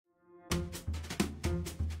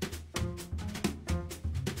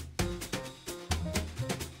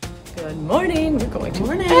Good morning. We're going to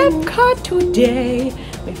Epcot today.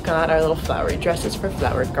 We've got our little flowery dresses for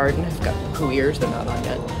Flower Garden. I've got poo ears, they're not on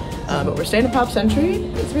yet. But we're staying at Pop Century.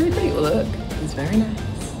 It's really pretty. Look, it's very nice.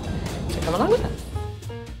 So come along with us.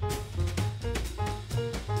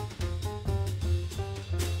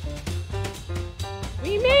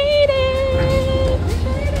 We made it!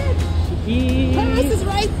 Paris is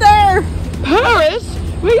right there! Paris?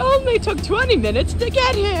 We only took 20 minutes to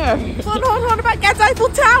get here! Hold about Gets Eiffel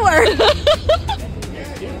Tower!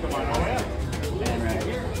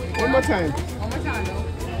 One more time.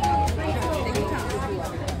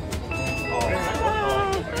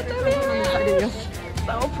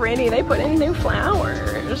 So pretty. They put in new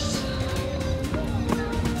flowers.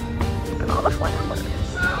 Look at all the flowers.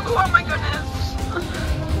 Oh my goodness.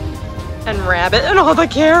 And rabbit and all the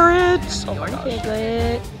carrots. Oh my gosh.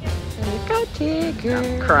 Piglet. And we've got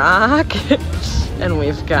Tigger. Croc. And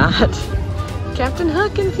we've got Captain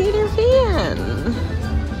Hook and Peter Pan.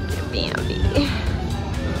 Bambi.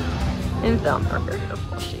 And Thumper.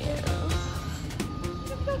 Beautiful she is.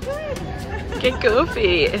 Get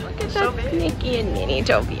Goofy. Look at that Mickey and Minnie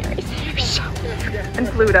topiaries. They're so and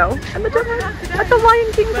Pluto. And the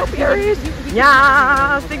Lion King topiaries.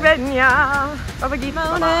 Yeah, Big Ben, yeah.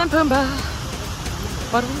 Timon and Pumbaa.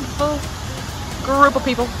 What a wonderful group of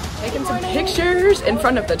people. Taking some pictures in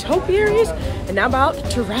front of the topiaries and now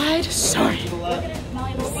about to ride Soarin'.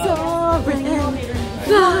 Soarin',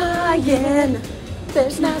 flying.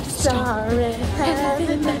 There's not a star in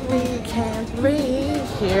heaven that we can't reach.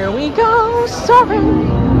 Here we go, soaring.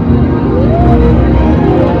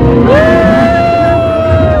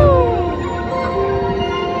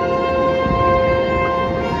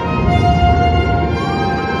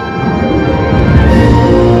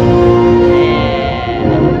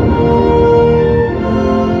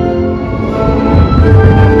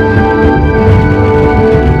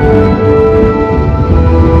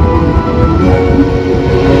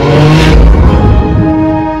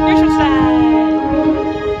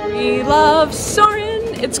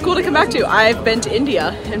 It's cool to come back to. I've been to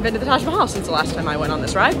India and been to the Taj Mahal since the last time I went on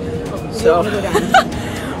this ride. So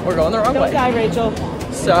we're going the wrong way. Don't die, Rachel.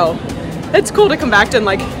 So it's cool to come back to and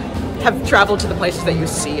like have traveled to the places that you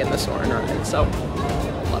see in the Soarin' ride. So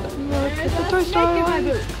love it. Look at the Toy Story.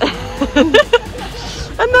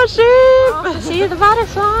 And the sheep. Oh, see the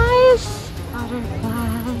butterflies.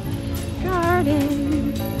 Butterfly garden.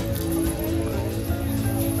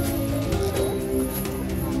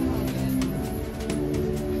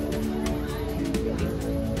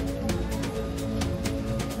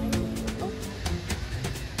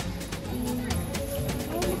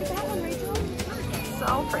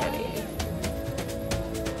 So pretty.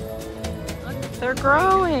 Look, they're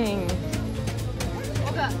growing.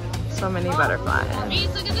 So many butterflies.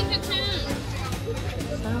 Look at the cocoon.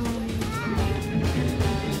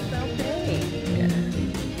 So big.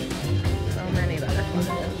 So many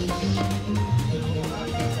butterflies.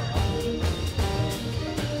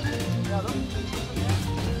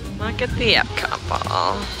 Look at the Epcot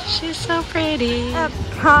ball. She's so pretty.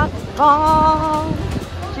 Epcot ball.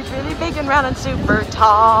 She's really big and round and super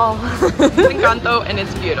tall. Encanto, and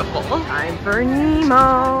it's beautiful. Time for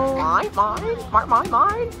Nemo. Mine.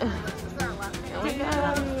 Here we go.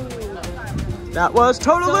 That was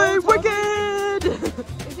totally wicked.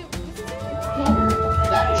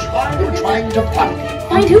 We're trying to find him.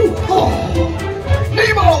 Find who? Oh.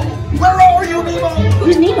 Nemo! Where are you, Nemo?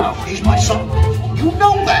 Who's Nemo? He's my son. You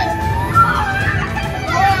know that.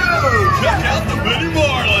 Whoa! Check out the mini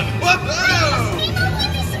marlin. Whoa!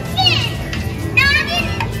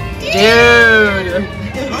 Dude.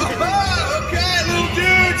 Okay, little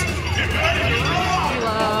dudes.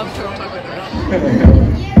 Love turtle.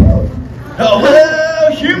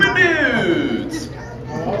 Hello, human dudes.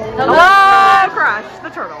 Hello, Crush, the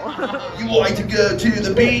turtle. You like to go to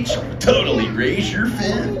the beach? Totally raise your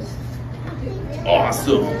fin.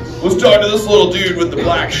 Awesome. Let's talk to this little dude with the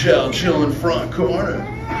black shell chilling front corner.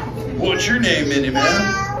 What's your name, Minnie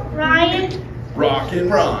Man? Ryan. Rockin'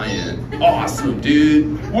 Ryan. Awesome,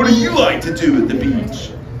 dude. What do you like to do at the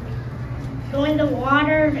beach? Go in the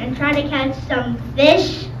water and try to catch some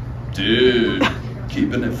fish. Dude,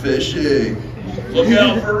 keeping it fishy. Look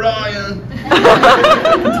out for Ryan.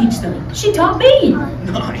 Teach them. She taught me.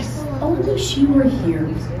 Nice. Only she were here.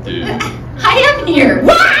 Dude. I am here.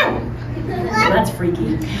 Wow! That's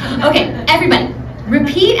freaky. Okay, everybody,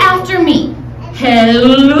 repeat after me.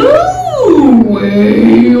 Hello.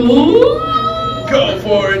 Go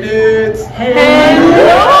for it, dudes. Hello.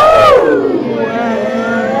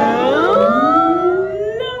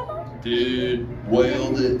 Dude,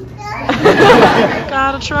 wailed it.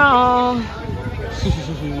 Got a troll.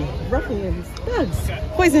 Ruffians, thugs,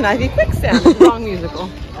 poison ivy, quicksand. Wrong musical.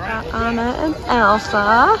 Anna and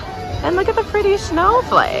Elsa. And look at the pretty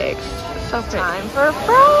snowflakes. So pretty. Time for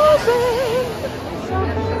Frozen.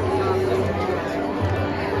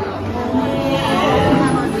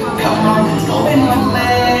 Come on, let's go in one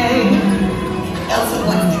leg. Elsa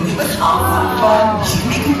wants to give us all some fun. She's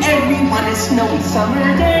making everyone a snowy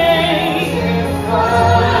summer day.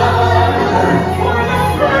 For the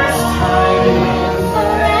first time in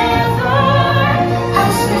forever,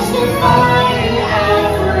 Elsa's inviting everyone.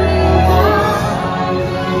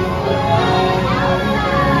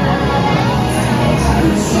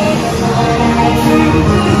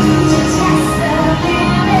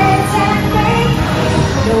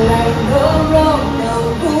 No right, no wrong, no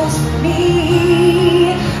rules for me.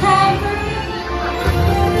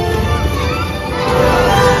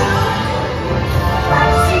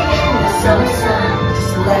 Summer sun,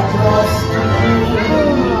 just let us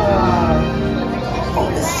oh,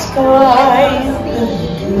 the sky will be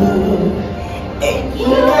blue, and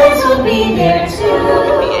you guys will be there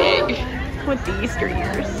too. With the Easter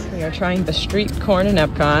ears. We are trying the street corn in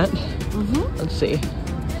Epcot. Let's see.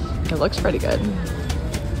 It looks pretty good.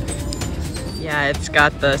 Yeah, it's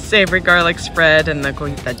got the savory garlic spread and the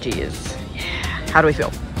goita cheese. Yeah. How do we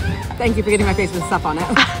feel? Thank you for getting my face with stuff on it.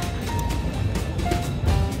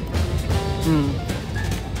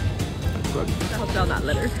 That's good. I hope they'll not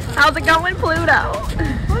litter. How's it going, Pluto?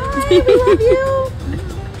 Hi, we love you.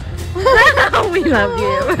 We love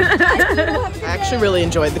you. I actually really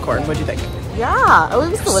enjoyed the corn. What'd you think? Yeah, oh,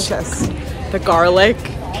 it was delicious. The garlic.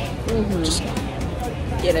 Just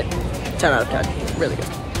get it. 10 out of 10. Really good.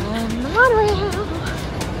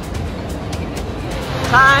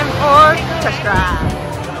 Time for test drive.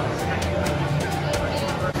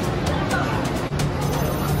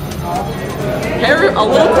 They're a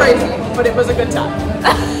little crazy, but it was a good time.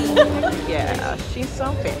 Yeah, she's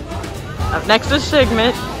so big. Up next is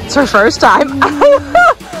Figment. It's her first time.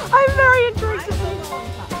 I'm very intrigued to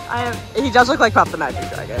see. He does look like Puff the Magic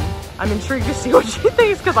Dragon. I'm intrigued to see what she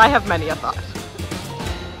thinks because I have many a thought.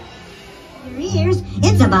 Ears.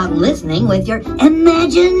 It's about listening with your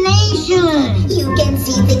imagination. You can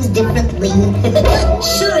see things differently.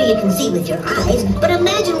 Sure, you can see with your eyes, but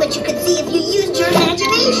imagine what you could see if you used your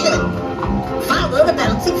imagination. Follow the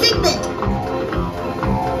bouncing figment.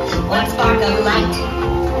 One spark of light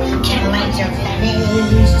can light your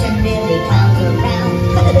face and really come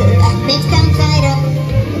around. Makes down side up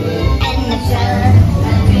and the sun.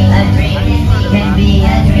 A dream can be a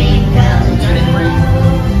dream come true.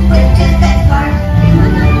 With just that spark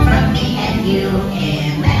from me and you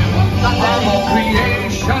and All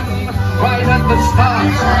creation, right at the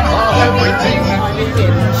start of everything.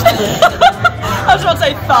 I was about to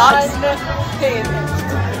say thoughts.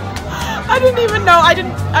 I didn't even know. I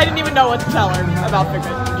didn't even know what to tell her about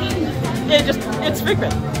Figment. It's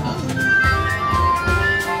Figment.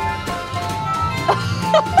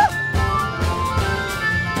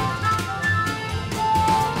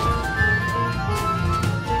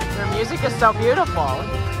 Their music is so beautiful.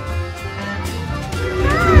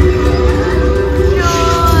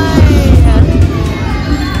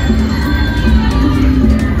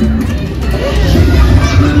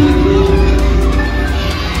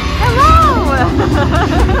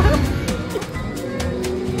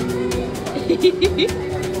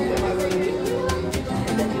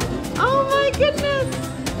 Oh my goodness!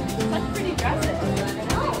 Such pretty dresses.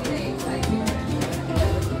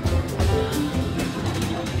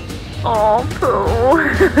 Oh, Pooh.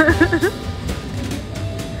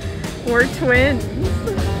 We're twins.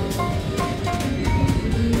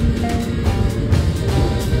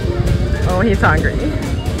 Oh, he's hungry.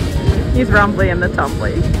 He's rumbly in the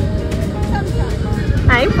tumbly.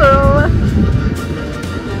 Hi, Pooh.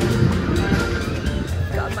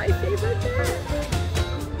 Got my favorite cat.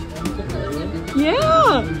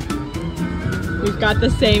 Yeah. We've got the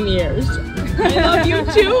same ears. I love you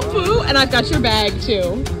too, Pooh. And I've got your bag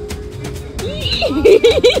too.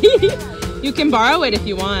 You can borrow it if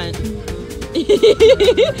you want.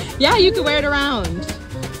 Yeah, you can wear it around.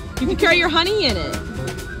 You can carry your honey in it.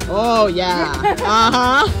 Oh, yeah.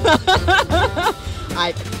 Uh-huh.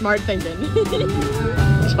 Smart thinking.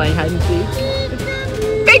 Just playing hide and seek.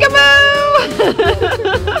 Peekaboo!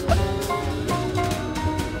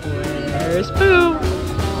 Where's Pooh?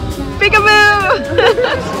 Peekaboo!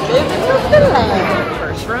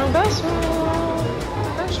 First row, best row.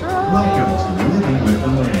 First row. Welcome to Living with the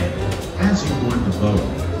Land. As you board the boat,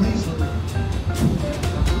 please look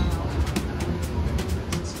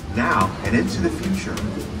now and into the future.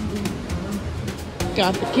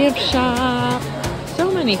 Got the gift shop. So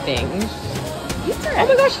many things. Easter eggs. Oh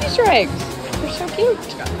my gosh, Easter eggs. They're so cute.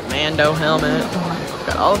 Got the Mando helmet.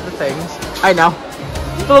 Got all of the things. I know.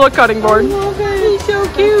 The little cutting board. I love it. He's so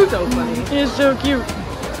cute. So funny. He's so cute.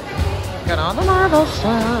 Got all the Marvel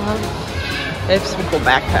stuff. They have some cool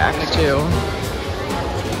backpacks too.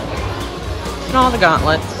 And all the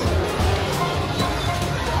gauntlets.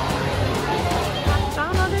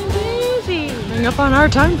 Donald and Daisy. Coming up on our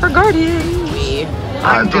time for Guardian. We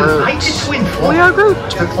are delighted to inform We are Groot.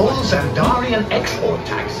 the Foles and Darian export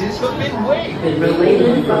taxes have been waived. Been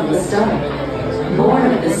related from the start.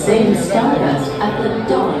 Born of the same stardust at the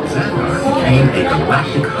dawn. Xandar became a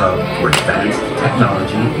galactic hub for advanced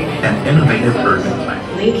technology and innovative urban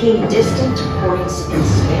planning. Linking distant points in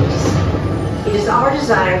space. It is our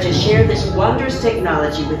desire to share this wondrous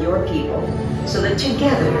technology with your people, so that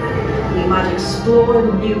together we might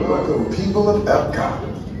explore new worlds. People of Epcot,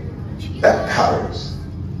 Epcoters,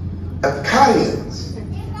 Epcotians,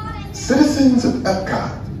 citizens of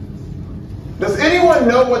Epcot. Does anyone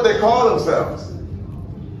know what they call themselves?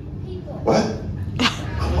 What?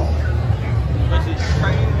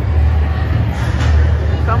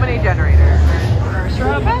 So many generators. First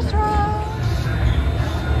row, best row.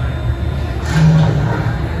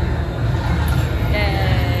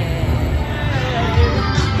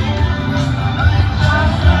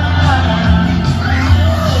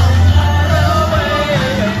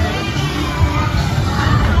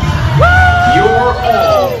 You're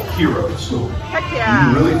all heroes. Heck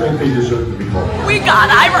yeah. You really think they deserve to be more? We got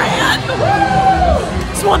Iran!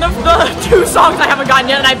 It's one of the 2 songs I haven't gotten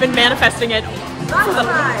yet, and I've been manifesting it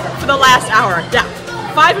for the last hour. Yeah,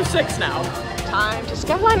 5 of 6 now. Time to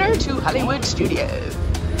Skyliner to Hollywood Studios.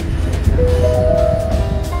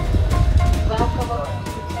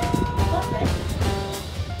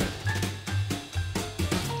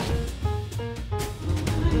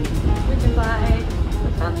 We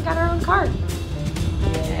finally got our own car.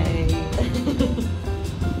 Yay.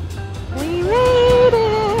 We made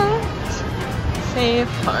it! Safe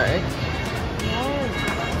park.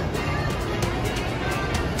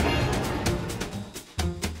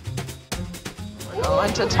 We're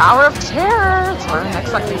going to Tower of Terror. It's our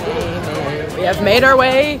next lucky game. We have made our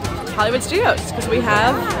way to Hollywood Studios because we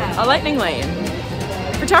have a lightning lane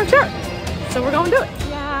for Tower of Terror. So we're going to do it.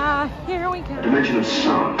 Yeah, here we go. A dimension of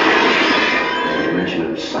sound, a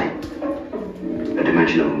dimension of sight, a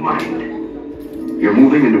dimension of mind. You're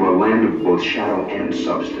moving into a land of both shadow and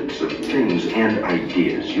substance, of things and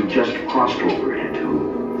ideas. You've just crossed over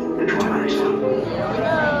into the Twilight Zone.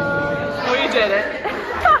 We did it.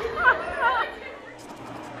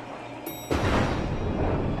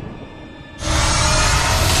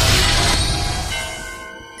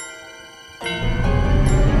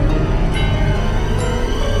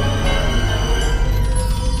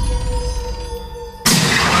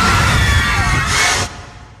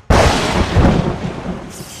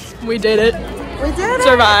 We did it. We did it.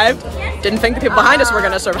 Survived. Didn't think the people behind us were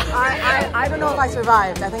gonna survive. I don't know if I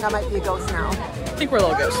survived. I think I might be a ghost now. I think we're a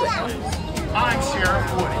little ghostly now. I'm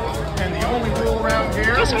Sheriff Woody, and the only rule around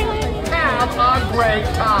here is have a great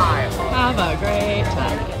time. Have a great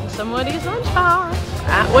time. Getting some Woody's Lunchbox.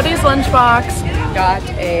 At Woody's Lunchbox, got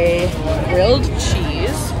a grilled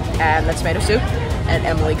cheese and the tomato soup, and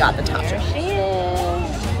Emily got the tacos.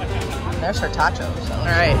 There's her tacos. All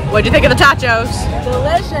right, what'd you think of the tacos?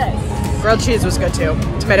 Delicious. Grilled cheese was good too.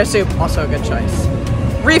 Tomato soup, also a good choice.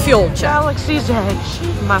 Refuel check. Galaxy's Edge,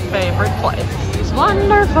 my favorite place. It's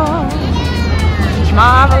wonderful. It's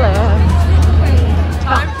marvelous.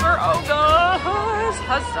 Time for Ogres.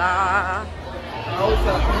 Huzzah.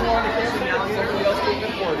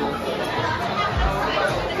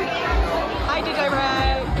 Hi, DJ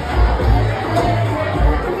Ray.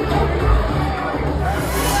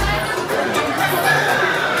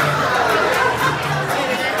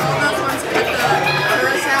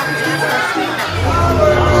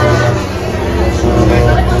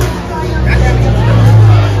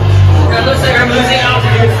 It looks like I'm losing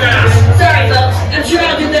altitude fast. Sorry, folks. I'm sure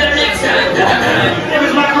I'll do better next time. It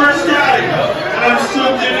was my first time, and I'm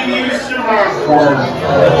still getting used to my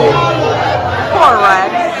Poor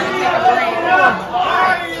Rex.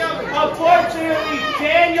 Unfortunately,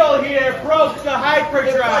 Daniel here broke the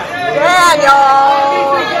hyperdrive. Daniel!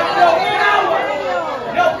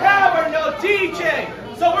 No power, no DJ.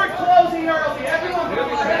 So we're closing early. Everyone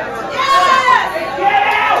come on. Get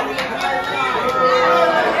out!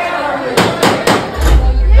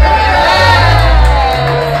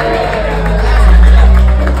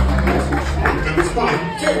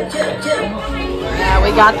 Yeah, we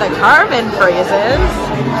got the carbon freezes.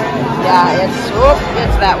 Yeah,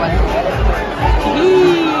 it's that one.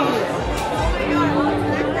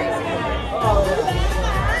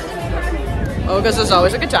 Olga's is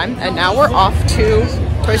always a good time. And now we're off to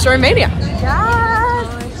Toy Story Mania. Yes!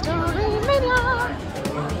 Toy Story Mania.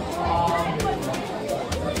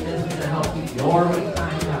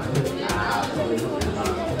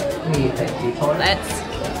 Let's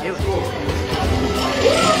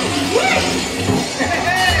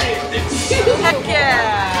do it. Heck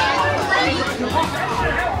yeah!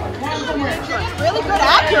 Really good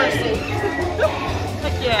accuracy.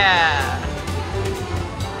 Heck yeah!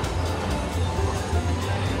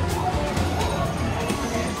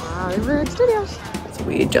 Hollywood Studios. So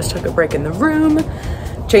we just took a break in the room,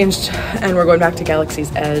 changed, and we're going back to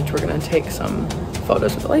Galaxy's Edge. We're gonna take some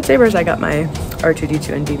photos with the lightsabers. I got my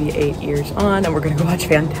R2-D2 and BB-8 ears on, and we're gonna go watch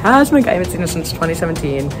Fantasmic. I haven't seen it since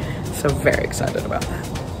 2017, so very excited about that.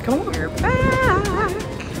 Come on. We're back.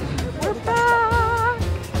 We're back.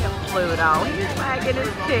 Pluto, he's wagging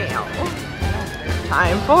his tail.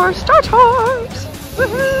 Time for Star Tours.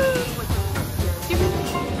 Woohoo!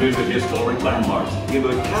 Visit historic landmarks in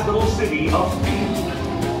the capital city of Spain.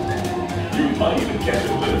 You might even catch a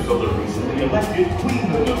glimpse of the recently elected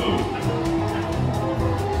Queen of the Moon.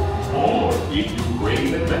 Or if you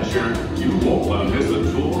crave adventure, you won't want to miss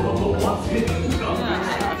a tour of the once hidden Dungeons.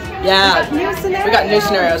 Yeah, we got new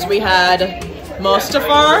scenarios. We had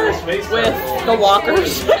Mustafar with the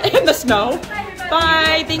walkers in the snow.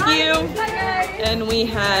 Bye, thank you. And we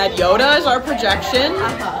had Yoda as our projection.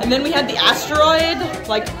 And then we had the asteroid,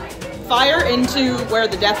 like, fire into where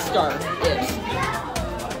the Death Star is.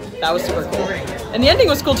 That was super cool. And the ending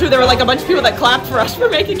was cool too. There were like a bunch of people that clapped for us for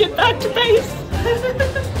making it back to base.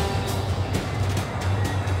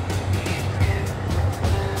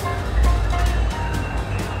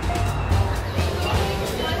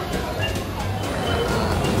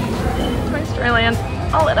 Toy Story Land,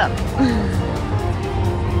 all lit up.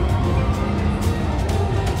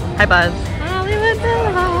 Hi, Buzz. Hollywood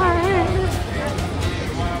Boulevard.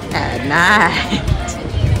 At night.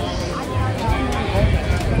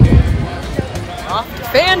 Off to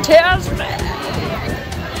Fantasmic.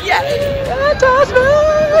 Yay!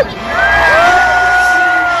 Fantasmic!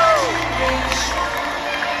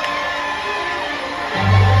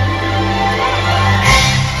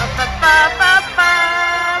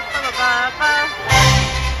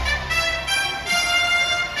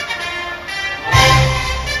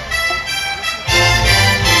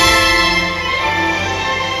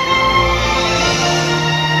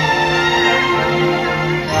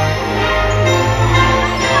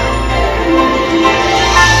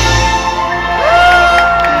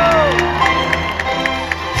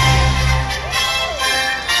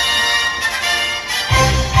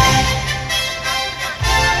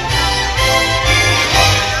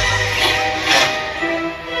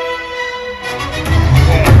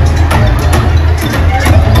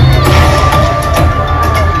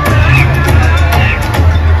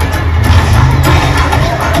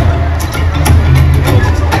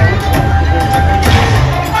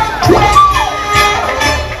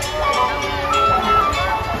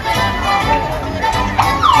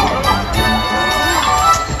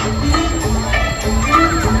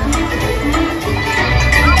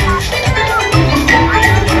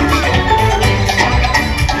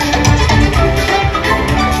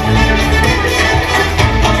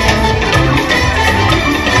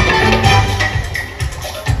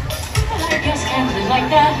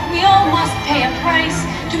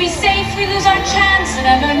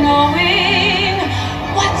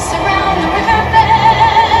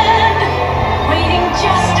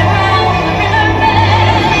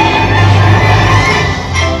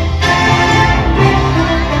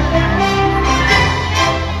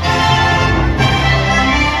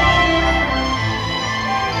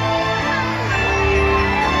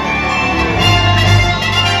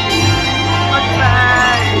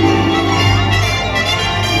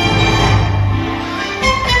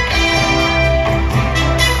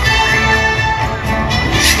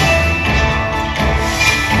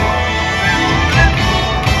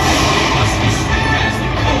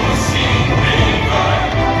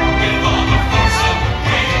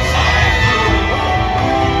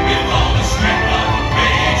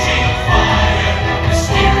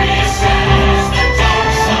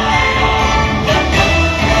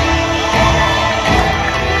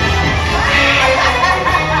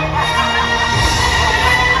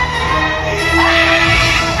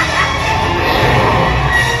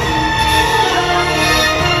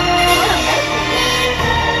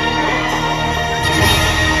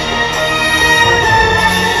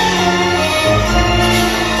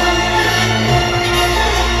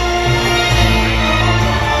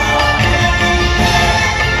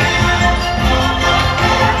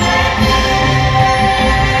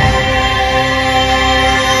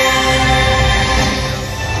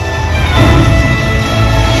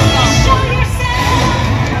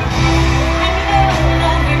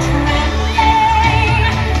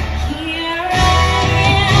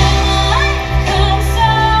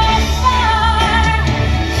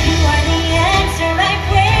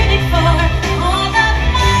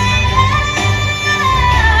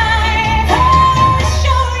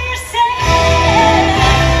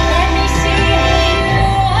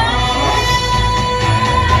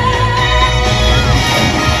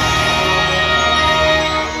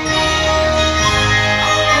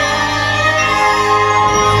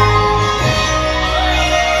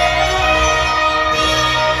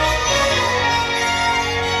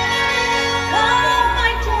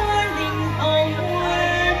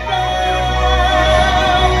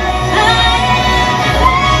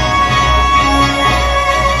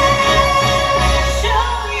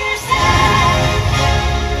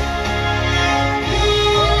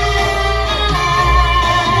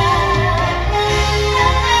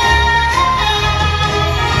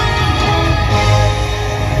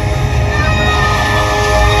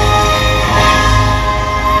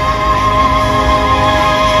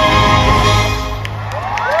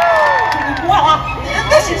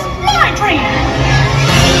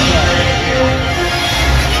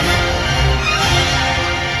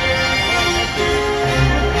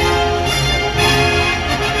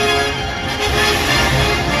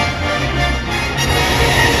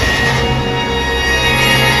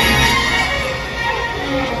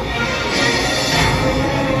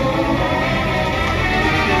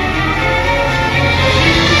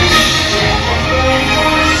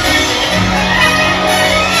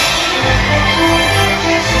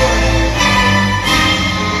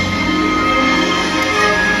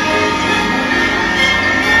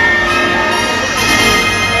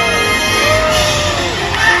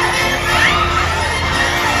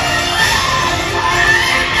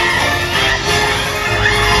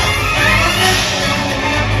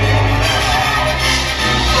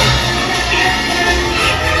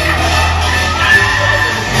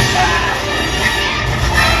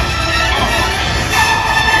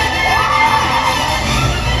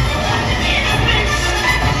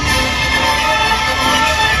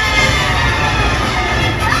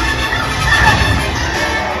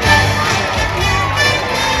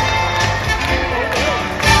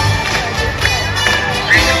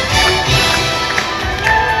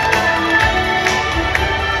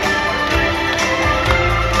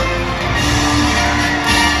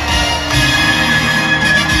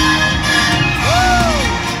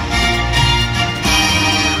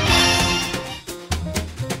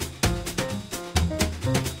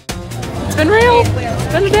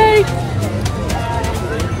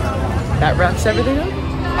 that wraps everything up.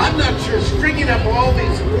 I'm not sure stringing up all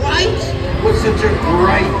these lights was such a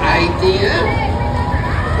bright idea.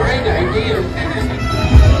 Bright idea.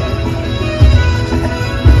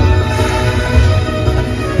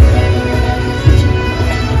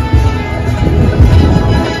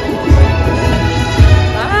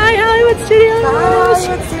 Bye, Hollywood Studios.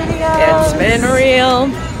 It's been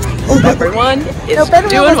real. Everyone is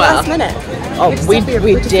doing well. Oh, we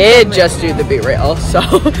did just do the B-Reel, so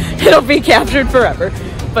it'll be captured forever.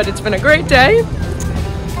 But it's been a great day.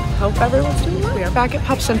 Hope everyone's doing well. We are back at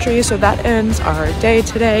Pop Century, so that ends our day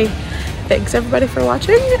today. Thanks everybody for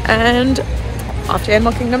watching, and off to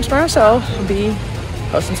Animal Kingdom tomorrow, so I'll be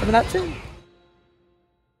posting some of that soon.